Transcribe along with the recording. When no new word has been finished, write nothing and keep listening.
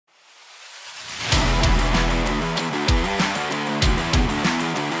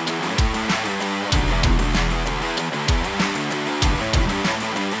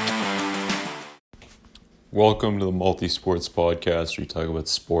Welcome to the Multi Sports Podcast, where we talk about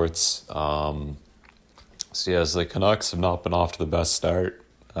sports. The Canucks have not been off to the best start,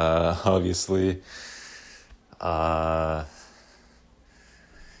 obviously.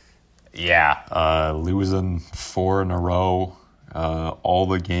 Losing 4 in a row. All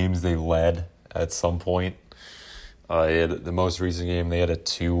the games they led at some point. The most recent game, they had a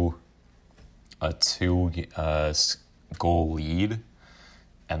two goal lead,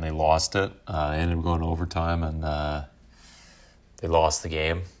 and they lost it. They ended up going to overtime, and they lost the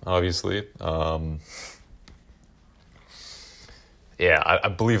game, obviously. I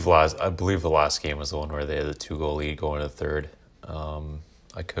believe the last game was the one where they had a 2-goal lead going to the third. I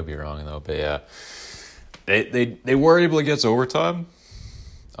could be wrong though, but yeah, they were able to get to overtime.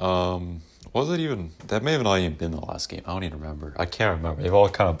 Was it even? That may have not even been the last game. I don't even remember. I can't remember. They've all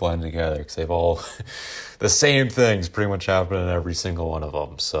kind of blended together because they've all the same things pretty much happen in every single one of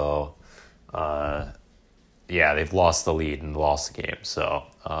them. So, they've lost the lead and lost the game. So,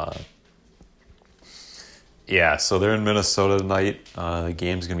 so they're in Minnesota tonight. The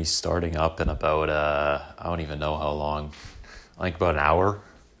game's gonna be starting up in about I don't even know how long. I think about an hour.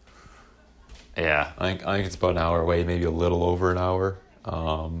 Yeah, I think it's about an hour away, maybe a little over an hour.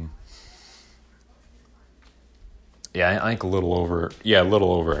 I think a little over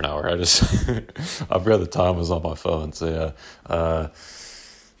an hour. I just, I've read the time was on my phone, so so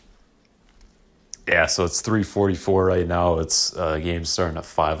it's 3:44 right now. It's game's starting at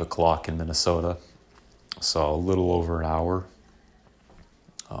 5 o'clock in Minnesota, so a little over an hour.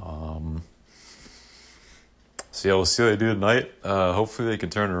 We'll see what they do tonight. Hopefully they can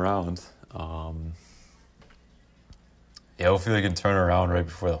turn it around. Hopefully they can turn it around right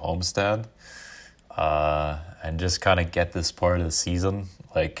before the homestand. And just kind of get this part of the season,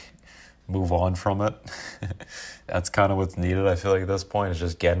 move on from it. That's kind of what's needed, I feel like, at this point, is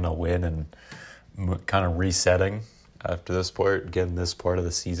just getting a win and kind of resetting after this part, getting this part of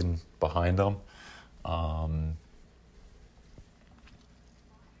the season behind them.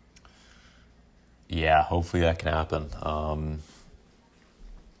 Hopefully that can happen.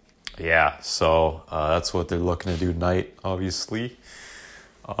 That's what they're looking to do tonight, obviously.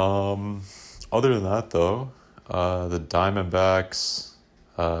 Other than that, though, the Diamondbacks,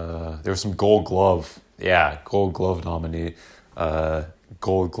 there was some Gold Glove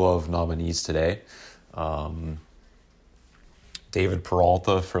nominees today. David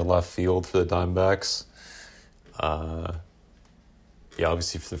Peralta for left field for the Diamondbacks.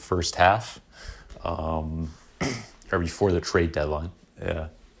 Obviously for the first half, or before the trade deadline. Yeah,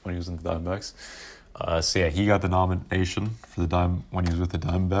 when he was in the Diamondbacks. He got the nomination for when he was with the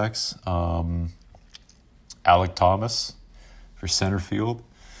Diamondbacks. Alek Thomas for center field.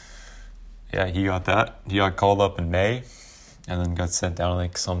 Yeah, he got that. He got called up in May, and then got sent down, I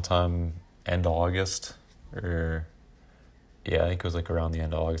think, sometime end of August. I think it was around the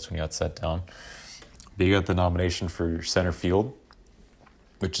end of August when he got sent down. But he got the nomination for center field,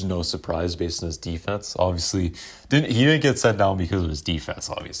 which is no surprise based on his defense. Obviously, he didn't get sent down because of his defense,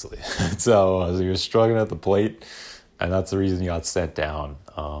 obviously. So he was struggling at the plate, and that's the reason he got sent down.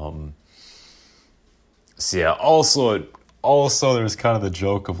 Also there's kind of the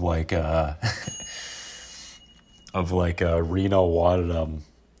joke of Reno wanted him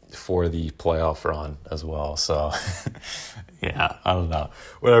for the playoff run as well. So I don't know.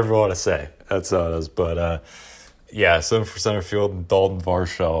 Whatever you want to say. That's how it is. But so for center field, and Dalton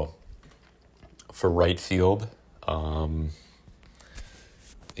Varsho for right field. There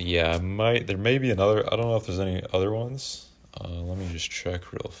may be another. I don't know if there's any other ones. Let me just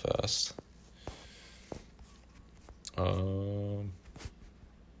check real fast. No,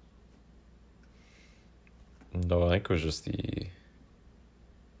 I think it was just the.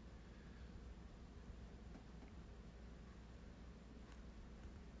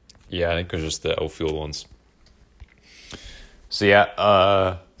 I think it was just the outfield ones.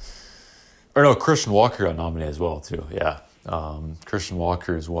 Christian Walker got nominated as well, too. Christian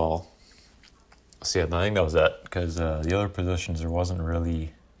Walker as well. I think that was it, because the other positions, there wasn't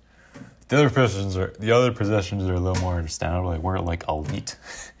really... The other positions are a little more understandable. They weren't, elite.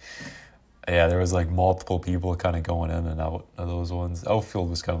 There was, multiple people kind of going in and out of those ones. Outfield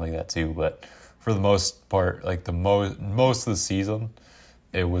was kind of like that, too, but for the most part, most of the season,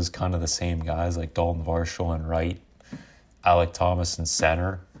 it was kind of the same guys, like Dalton Varsho in right, Alek Thomas in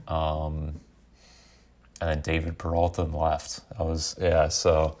center, and then David Peralta in left.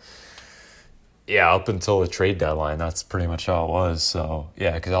 Up until the trade deadline, that's pretty much how it was. So,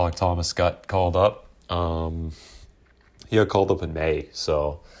 because Alek Thomas got called up. He got called up in May.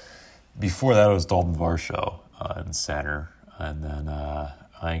 So, before that, it was Dalton Varsho in center. And then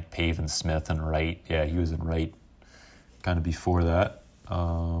I think Pavin Smith and right. Yeah, he was in right kind of before that.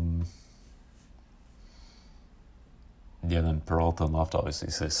 Yeah, then Peralta and left,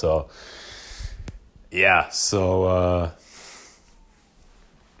 obviously. So yeah,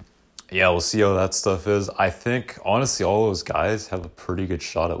 yeah, we'll see how that stuff is. I think, honestly, all those guys have a pretty good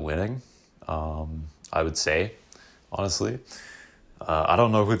shot at winning, I would say, honestly. I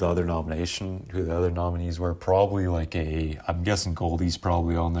don't know who the other nominees were. Probably I'm guessing Goldie's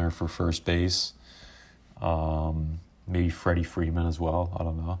probably on there for first base. Maybe Freddie Freeman as well. I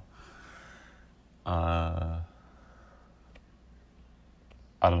don't know.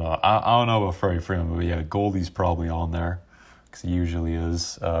 I don't know. I don't know about Freddie Freeman, but yeah, Goldie's probably on there because he usually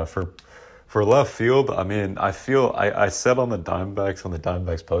is. For left field, I mean, I said on the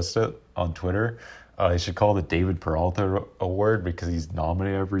Diamondbacks posted it on Twitter, they should call it the David Peralta Award because he's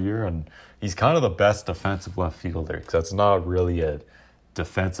nominated every year, and he's kind of the best defensive left fielder because that's not really a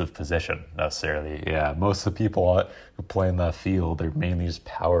defensive position necessarily. Yeah, most of the people who play in left field, they're mainly just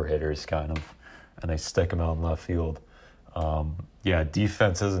power hitters kind of, and they stick them out in left field. Yeah,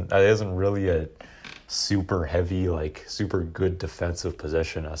 defense isn't really a super heavy, super good defensive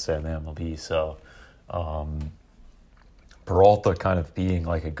position, I say in the MLB. So, Peralta kind of being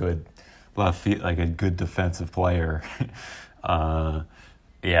like a good left field, like a good defensive player.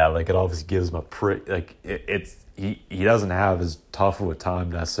 Yeah, it obviously gives him a he doesn't have as tough of a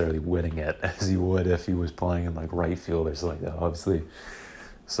time necessarily winning it as he would if he was playing in right field or something like that, obviously.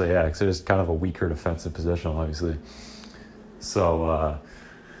 So yeah, because it's kind of a weaker defensive position, obviously. So,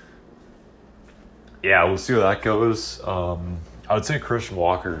 yeah, we'll see how that goes. I would say Christian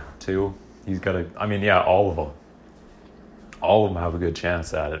Walker, too. He's got all of them. All of them have a good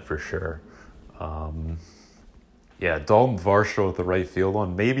chance at it, for sure. Yeah, Dalton Varsho with the right field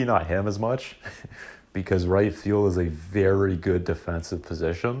one. Maybe not him as much, because right field is a very good defensive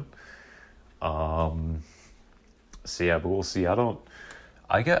position. So, yeah, but we'll see. I don't know.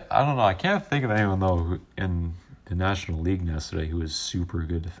 I can't think of anyone, though, who, in the National League yesterday who was super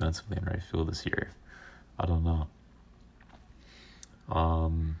good defensively in right field this year. I don't know.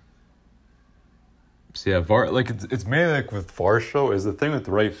 So yeah, it's mainly with Varsho is the thing with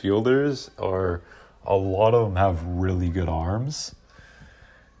the right fielders are a lot of them have really good arms.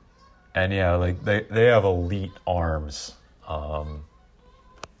 And yeah, they have elite arms.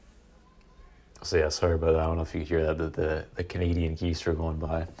 So yeah, sorry about that. I don't know if you could hear that, the Canadian geese are going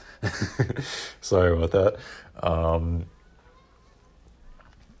by. Sorry about that.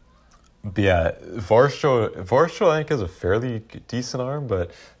 But yeah, Varsho I think has a fairly decent arm,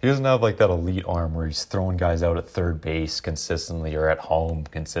 but he doesn't have that elite arm where he's throwing guys out at third base consistently or at home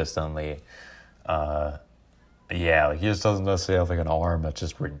consistently. Yeah, he just doesn't necessarily have an arm that's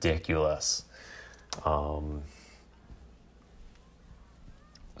just ridiculous. So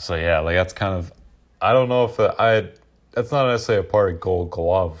yeah, that's kind of, I don't know if that's not necessarily a part of Gold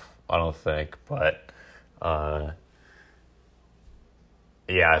Glove, I don't think, but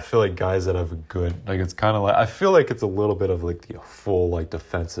yeah, I feel like guys that have a good, it's kind of I feel like it's a little bit of the full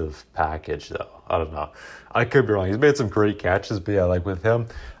defensive package though. I don't know. I could be wrong. He's made some great catches, but yeah, with him,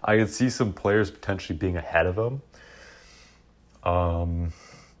 I could see some players potentially being ahead of him.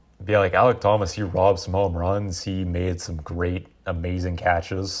 Yeah, Alec Thomas, he robbed some home runs. He made some great, amazing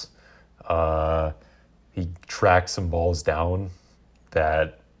catches. He tracked some balls down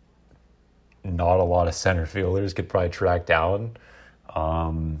that not a lot of center fielders could probably track down.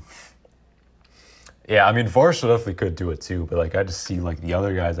 Yeah, Varsho definitely could do it too, but I just see the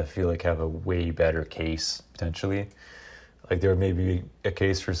other guys I feel have a way better case potentially. There may be a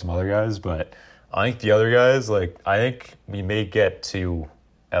case for some other guys, but I think the other guys, I think we may get two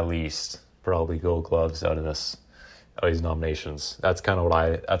at least probably Gold Gloves out of these nominations. That's kind of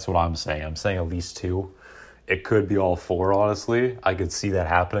that's what I'm saying. I'm saying at least two. It could be all four, honestly. I could see that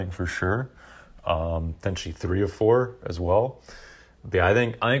happening for sure. Potentially 3 or 4 as well. But yeah, I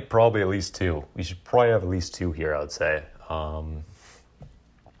think probably at least 2. We should probably have at least 2 here, I would say. So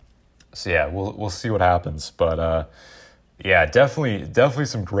yeah, we'll see what happens. But yeah, definitely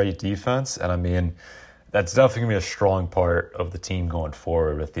some great defense, and that's definitely gonna be a strong part of the team going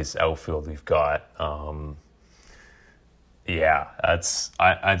forward with this outfield we've got. Yeah,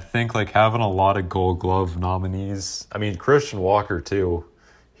 I think having a lot of Gold Glove nominees. Christian Walker too.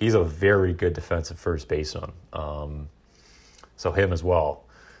 He's a very good defensive first baseman. So him as well.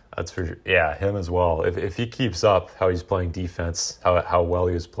 That's for sure. Yeah, him as well. If he keeps up how he's playing defense, how well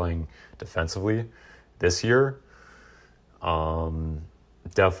he was playing defensively this year,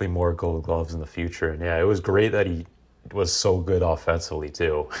 definitely more Gold Gloves in the future. And yeah, it was great that he was so good offensively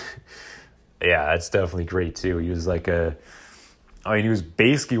too. Yeah, that's definitely great too. He was I mean, he was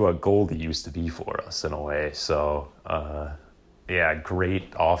basically what Goldie used to be for us in a way. So, yeah,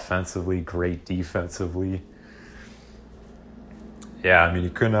 great offensively, great defensively. Yeah, I mean, he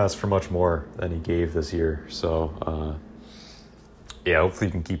couldn't ask for much more than he gave this year. So, yeah, hopefully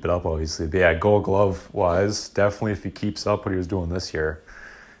he can keep it up, obviously. But yeah, Gold Glove wise, definitely if he keeps up what he was doing this year,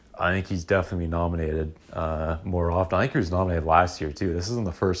 I think he's definitely nominated more often. I think he was nominated last year too. This isn't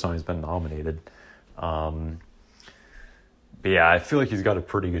the first time he's been nominated. But yeah, I feel like he's got a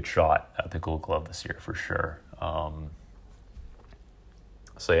pretty good shot at the Gold Glove this year for sure.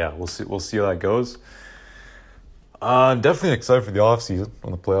 So yeah, we'll see how that goes. I'm definitely excited for the offseason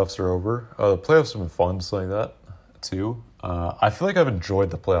when the playoffs are over. The playoffs have been fun, just like that too. I feel like I've enjoyed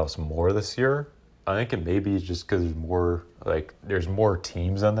the playoffs more this year. I think it may be just because there's more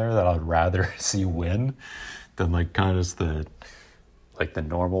teams in there that I'd rather see win than like kind of just the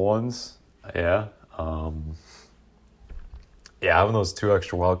normal ones. Yeah. Yeah, having those 2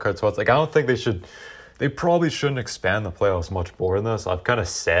 extra wildcard spots. Like, I don't think they probably shouldn't expand the playoffs much more than this. I've kind of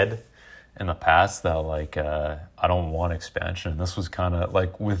said in the past that, like, I don't want expansion. And this was kind of,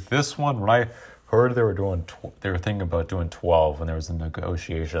 like, with this one, when I heard they were thinking about doing 12 when there was the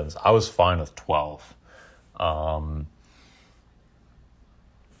negotiations, I was fine with 12.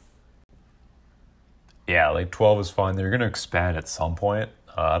 Yeah, like 12 is fine. They're going to expand at some point.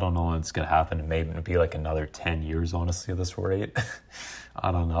 I don't know when it's going to happen. Maybe it'll be like another 10 years, honestly, at this rate. I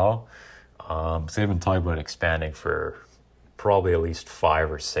don't know. So they've been talking about expanding for probably at least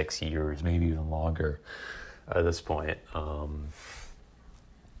 5 or 6 years, maybe even longer at this point. So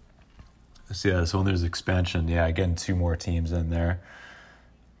yeah, so when there's expansion, yeah, getting 2 more teams in there.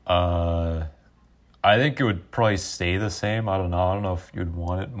 I think it would probably stay the same. I don't know. I don't know if you'd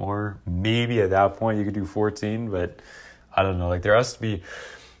want it more. Maybe at that point you could do 14, but I don't know. Like, there has to be,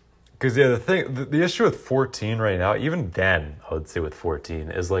 because yeah, the issue with 14 right now, even then, I would say with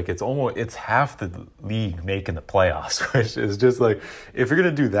 14 is like it's half the league making the playoffs, which is just like, if you're gonna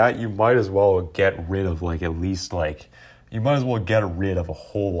do that, you might as well get rid of you might as well get rid of a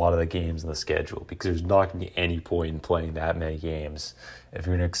whole lot of the games in the schedule, because there's not gonna be any point in playing that many games if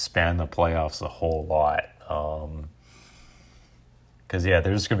you're gonna expand the playoffs a whole lot. Because yeah,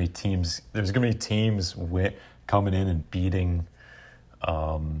 there's gonna be teams coming in and beating.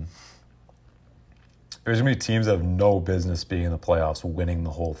 There's gonna be teams that have no business being in the playoffs winning the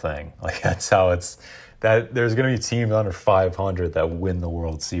whole thing. Like, that's how there's gonna be teams under 500 that win the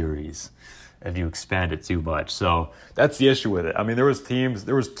World Series if you expand it too much. So that's the issue with it. I mean, there was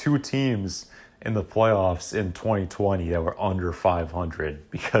 2 teams in the playoffs in 2020 that were under 500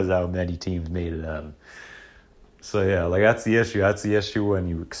 because how many teams made it in. So yeah, like, that's the issue. That's the issue when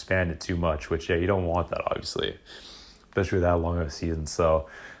you expand it too much, which, yeah, you don't want that, obviously, especially with that long of a season. So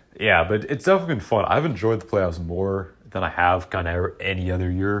yeah, but it's definitely been fun. I've enjoyed the playoffs more than I have kind of any other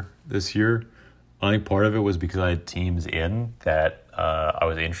year this year. I think part of it was because I had teams in that I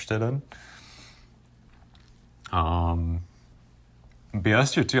was interested in. But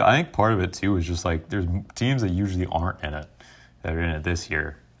last year too, I think part of it too is just like there's teams that usually aren't in it that are in it this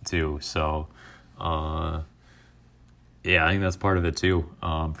year too. So yeah, I think that's part of it too,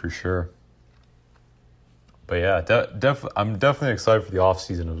 for sure. But yeah, I'm definitely excited for the off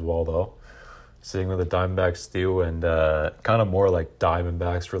season as well, though. Seeing what the Diamondbacks do, and kind of more like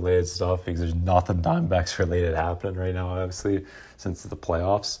Diamondbacks related stuff, because there's nothing Diamondbacks related happening right now, obviously, since the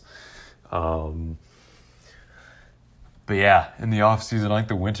playoffs. But yeah, in the off season, I think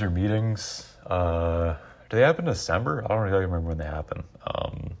the winter meetings, do they happen in December? I don't really remember when they happen.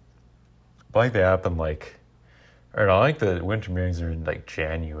 But I think they happen I think the winter meetings are in like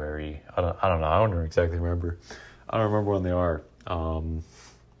January. I don't know. I don't exactly remember. I don't remember when they are.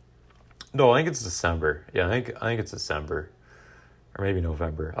 No, I think it's December. Yeah, I think it's December, or maybe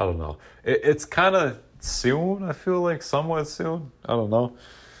November. I don't know. It's kind of soon. I feel like somewhat soon. I don't know.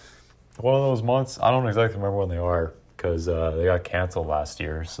 One of those months. I don't exactly remember when they are, because they got canceled last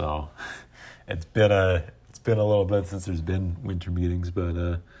year. So it's been a little bit since there's been winter meetings,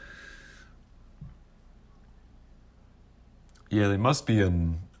 but. Yeah, they must be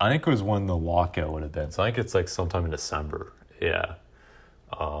in, I think it was when the lockout would have been. So I think it's like sometime in December. Yeah.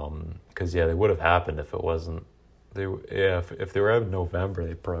 Because, yeah, they would have happened if it wasn't, if they were out in November,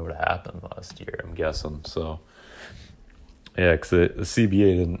 they probably would have happened last year, I'm guessing. So, yeah, because the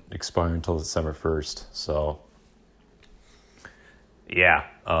CBA didn't expire until December 1st. So, yeah.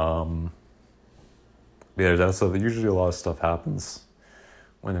 Yeah, usually a lot of stuff happens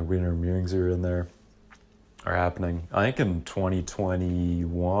when the winter meetings are in there. Are happening. I think in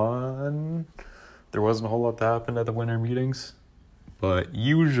 2021 there wasn't a whole lot that happened at the winter meetings, but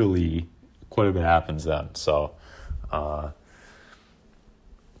usually quite a bit happens then. So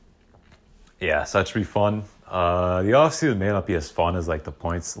Yeah, so that should be fun. The offseason may not be as fun as like the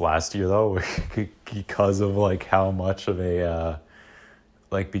points last year though, because of like how much of a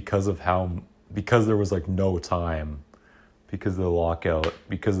because there was like no time because of the lockout,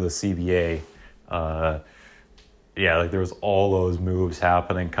 because of the CBA. Yeah, like there was all those moves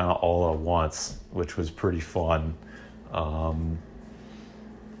happening kind of all at once, which was pretty fun. But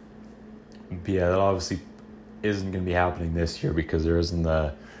yeah, that obviously isn't going to be happening this year because there isn't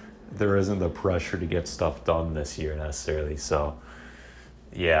the pressure to get stuff done this year necessarily. So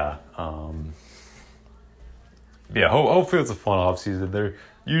yeah, hopefully it's a fun off season. There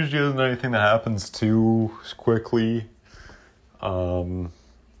usually isn't anything that happens too quickly, but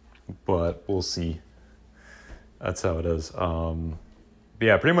we'll see. That's how it is. But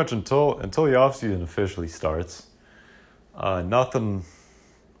yeah, pretty much until the off season officially starts, nothing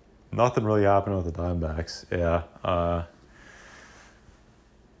really happened with the Diamondbacks. Yeah.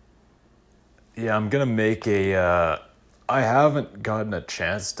 Yeah, I'm gonna make a. I haven't gotten a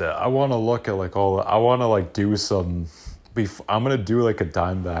chance to. I want to look at like I want to like do some. I'm gonna do like a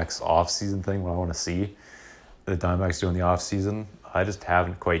Diamondbacks off season thing. What I want to see the Diamondbacks do in the off season. I just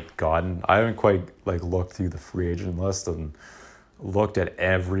haven't quite like looked through the free agent list and looked at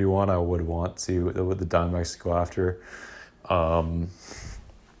everyone I would want to the Diamondbacks to go after. I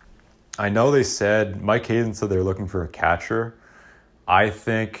know they said Mike Hazen said they're looking for a catcher. I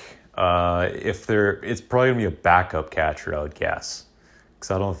think it's probably gonna be a backup catcher, I would guess,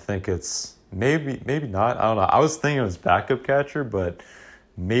 because I don't think it's maybe not. I don't know. I was thinking it was backup catcher, but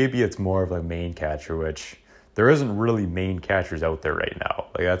maybe it's more of a main catcher, which there isn't really main catchers out there right now.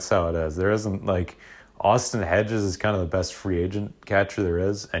 Like that's how it is. There isn't like Austin Hedges is kind of the best free agent catcher there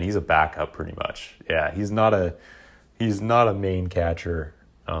is, and he's a backup pretty much. Yeah, he's not a main catcher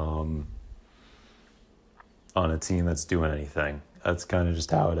on a team that's doing anything. That's kind of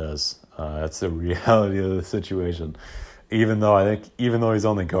just how it is. That's the reality of the situation. Even though he's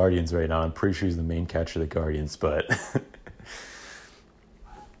on the Guardians right now, I'm pretty sure he's the main catcher of the Guardians, but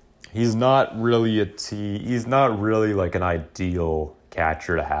he's not really he's not really like an ideal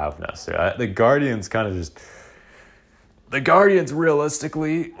catcher to have necessarily. The Guardians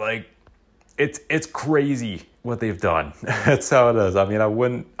realistically, like it's crazy what they've done. That's how it is. I mean,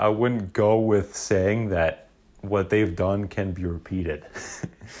 I wouldn't go with saying that what they've done can be repeated.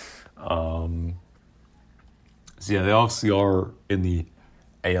 So yeah, they obviously are in the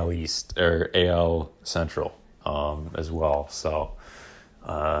AL East or AL Central as well. So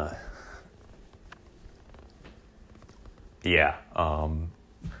yeah, so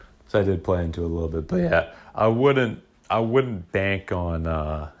I did play into it a little bit, but yeah, I wouldn't bank on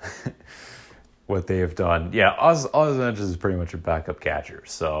what they have done. Yeah, Ozzie Sanchez is pretty much a backup catcher,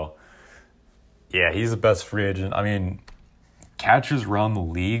 so yeah, he's the best free agent. I mean, catchers around the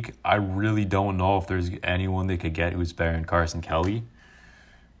league, I really don't know if there's anyone they could get who's better than Carson Kelly.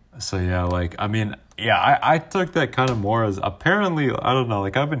 So yeah, like, I mean, yeah, I took that kind of more as apparently, I don't know,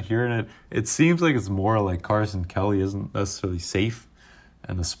 like I've been hearing it. It seems like it's more like Carson Kelly isn't necessarily safe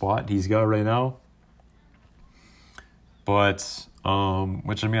in the spot he's got right now. But,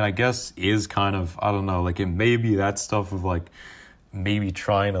 which I mean, I guess is kind of, I don't know, like it may be that stuff of like maybe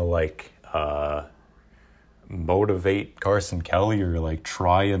trying to like, motivate Carson Kelly or like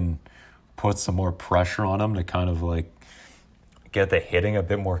try and put some more pressure on him to kind of like get the hitting a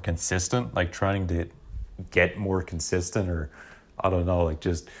bit more consistent, like trying to get more consistent, or I don't know, like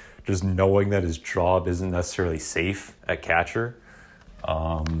just knowing that his job isn't necessarily safe at catcher.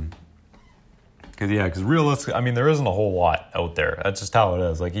 Because realistically, I mean, there isn't a whole lot out there. That's just how it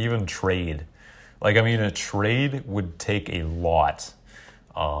is. Like even trade, like I mean, a trade would take a lot.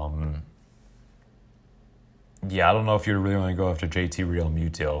 Yeah, I don't know if you really want to go after JT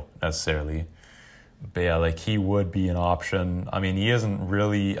Realmuto necessarily. But yeah, like he would be an option. I mean, I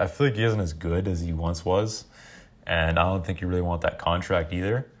feel like he isn't as good as he once was. And I don't think you really want that contract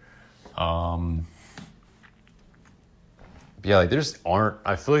either. Yeah, like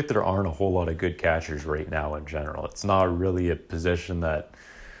I feel like there aren't a whole lot of good catchers right now in general. It's not really a position that,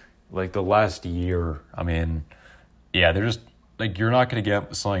 like the last year, I mean, yeah, they're just, like you're not going to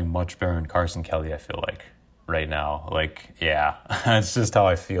get something much better than Carson Kelly, I feel like. Right now, like yeah, that's just how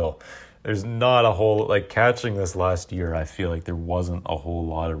I feel. There's not a whole like catching this last year. I feel like there wasn't a whole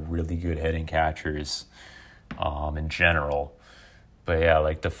lot of really good hitting catchers, in general. But yeah,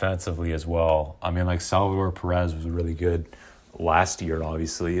 like defensively as well. I mean, like Salvador Perez was really good last year,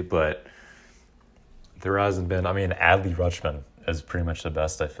 obviously, but there hasn't been. I mean, Adley Rutschman is pretty much the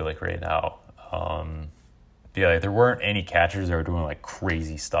best I feel like right now. Yeah, like, there weren't any catchers that were doing like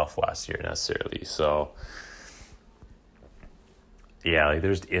crazy stuff last year necessarily. So. yeah, like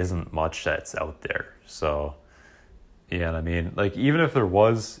there just isn't much that's out there. So yeah, and I mean, like even if there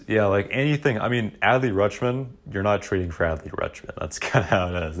was, yeah, like anything. I mean, Adley Rutschman, you're not trading for Adley Rutschman. That's kind of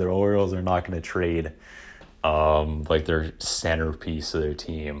how it is. The Orioles are not going to trade like their centerpiece of their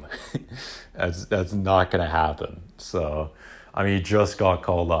team. that's not going to happen. So I mean, he just got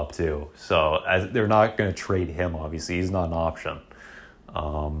called up too. So they're not going to trade him. Obviously, he's not an option.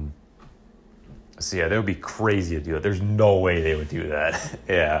 So yeah, that would be crazy to do it. There's no way they would do that.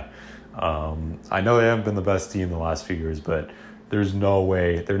 Yeah. I know they haven't been the best team the last few years, but there's no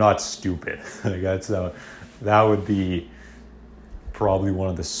way. They're not stupid. Like that would be probably one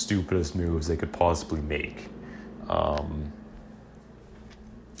of the stupidest moves they could possibly make.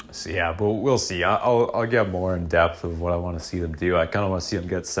 So yeah, but we'll see. I'll get more in depth of what I want to see them do. I kind of want to see them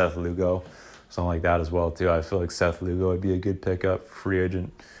get Seth Lugo, something like that as well too. I feel like Seth Lugo would be a good pickup, free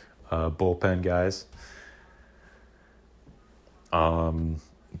agent, bullpen guys.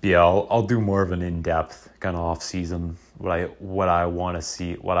 Yeah, I'll do more of an in-depth kind of off-season, what I want to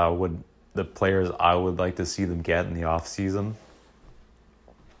see, the players I would like to see them get in the off-season.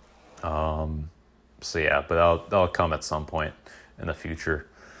 So yeah, but that'll come at some point in the future.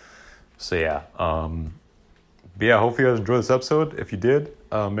 So yeah, but yeah, hopefully you guys enjoyed this episode. If you did,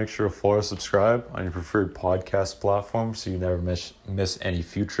 make sure to follow or subscribe on your preferred podcast platform so you never miss any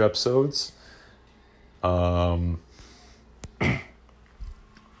future episodes.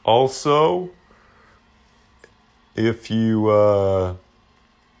 Also, if you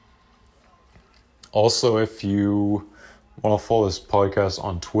want to follow this podcast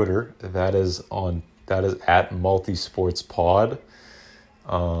on Twitter, that is at multisportspod.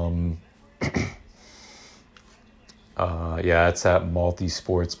 Yeah, it's at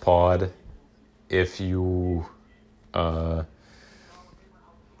multisportspod. If you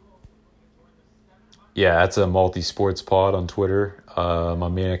yeah, it's a multisportspod on Twitter. My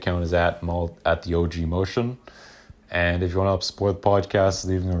main account is at the OG Motion. And if you want to help support the podcast,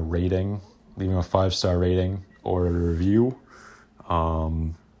 leaving a 5-star rating or a review,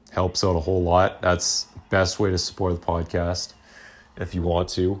 helps out a whole lot. That's the best way to support the podcast if you want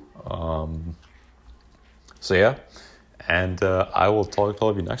to. So yeah, and I will talk to all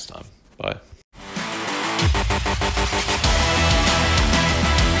of you next time. Bye.